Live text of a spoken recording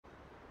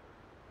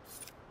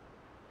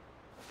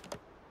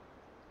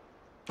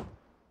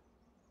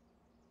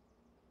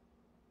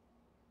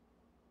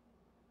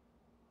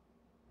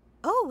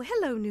Oh,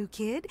 hello, new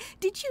kid.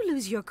 Did you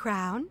lose your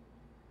crown?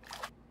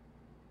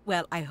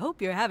 Well, I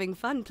hope you're having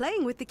fun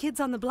playing with the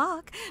kids on the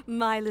block.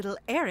 My little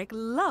Eric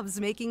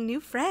loves making new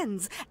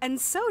friends,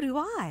 and so do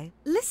I.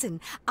 Listen,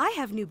 I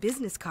have new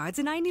business cards,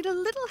 and I need a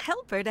little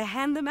helper to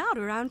hand them out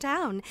around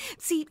town.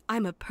 See,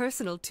 I'm a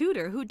personal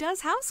tutor who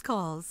does house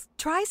calls.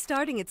 Try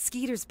starting at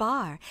Skeeter's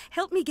Bar.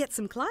 Help me get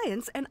some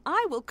clients, and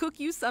I will cook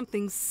you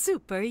something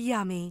super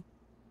yummy.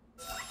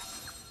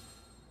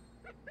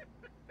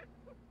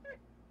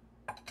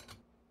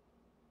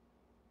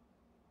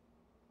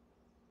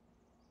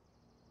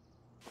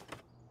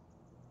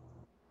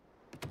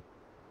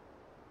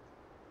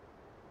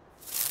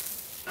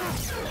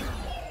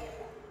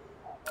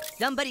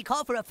 Somebody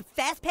call for a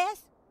fast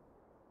pass?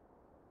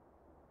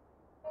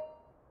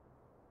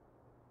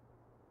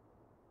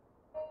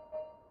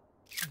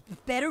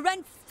 Better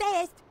run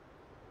fast.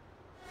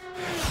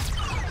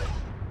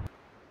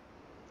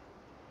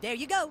 There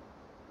you go.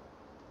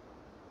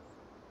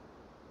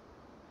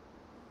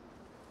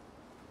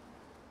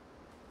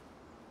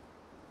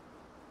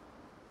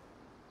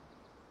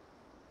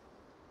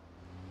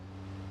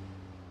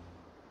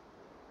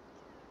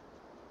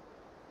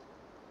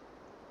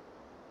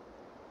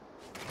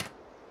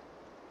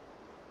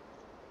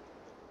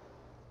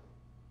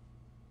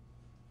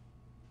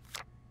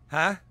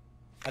 Huh?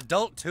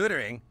 Adult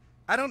tutoring?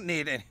 I don't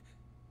need any...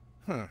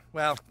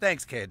 Well,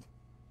 thanks, kid.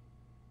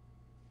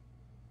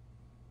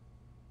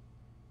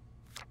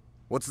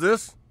 What's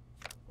this?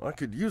 I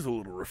could use a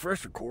little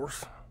refresher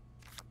course.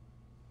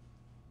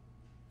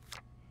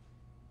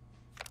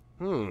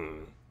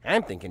 I'm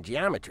thinking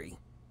geometry.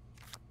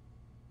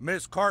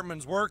 Miss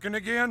Cartman's working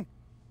again?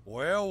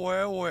 Well,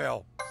 well,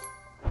 well.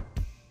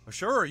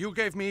 Sure, you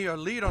gave me a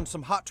lead on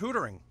some hot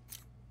tutoring.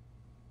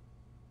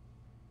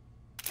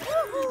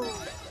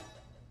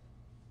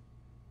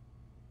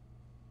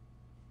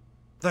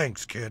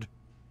 Thanks, kid.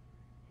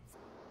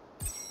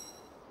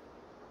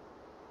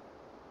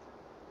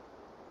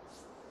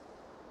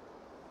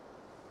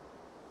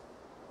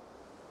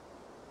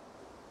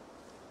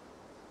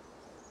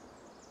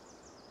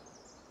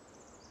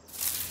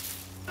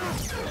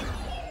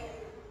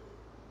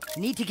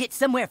 Need to get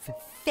somewhere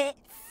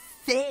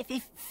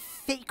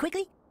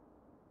quickly?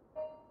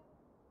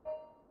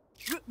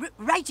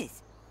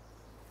 Righteous.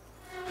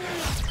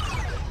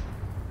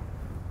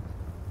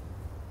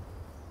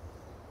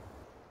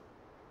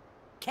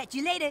 Catch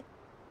you later.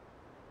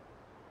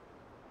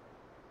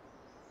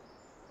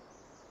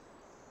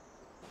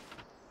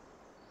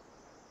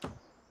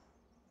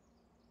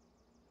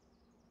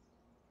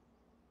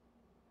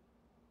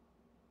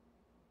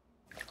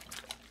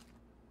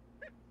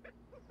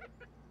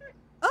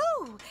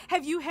 Oh,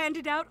 have you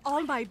handed out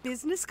all my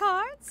business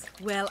cards?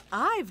 Well,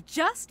 I've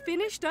just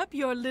finished up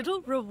your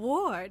little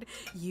reward.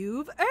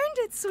 You've earned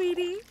it,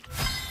 sweetie.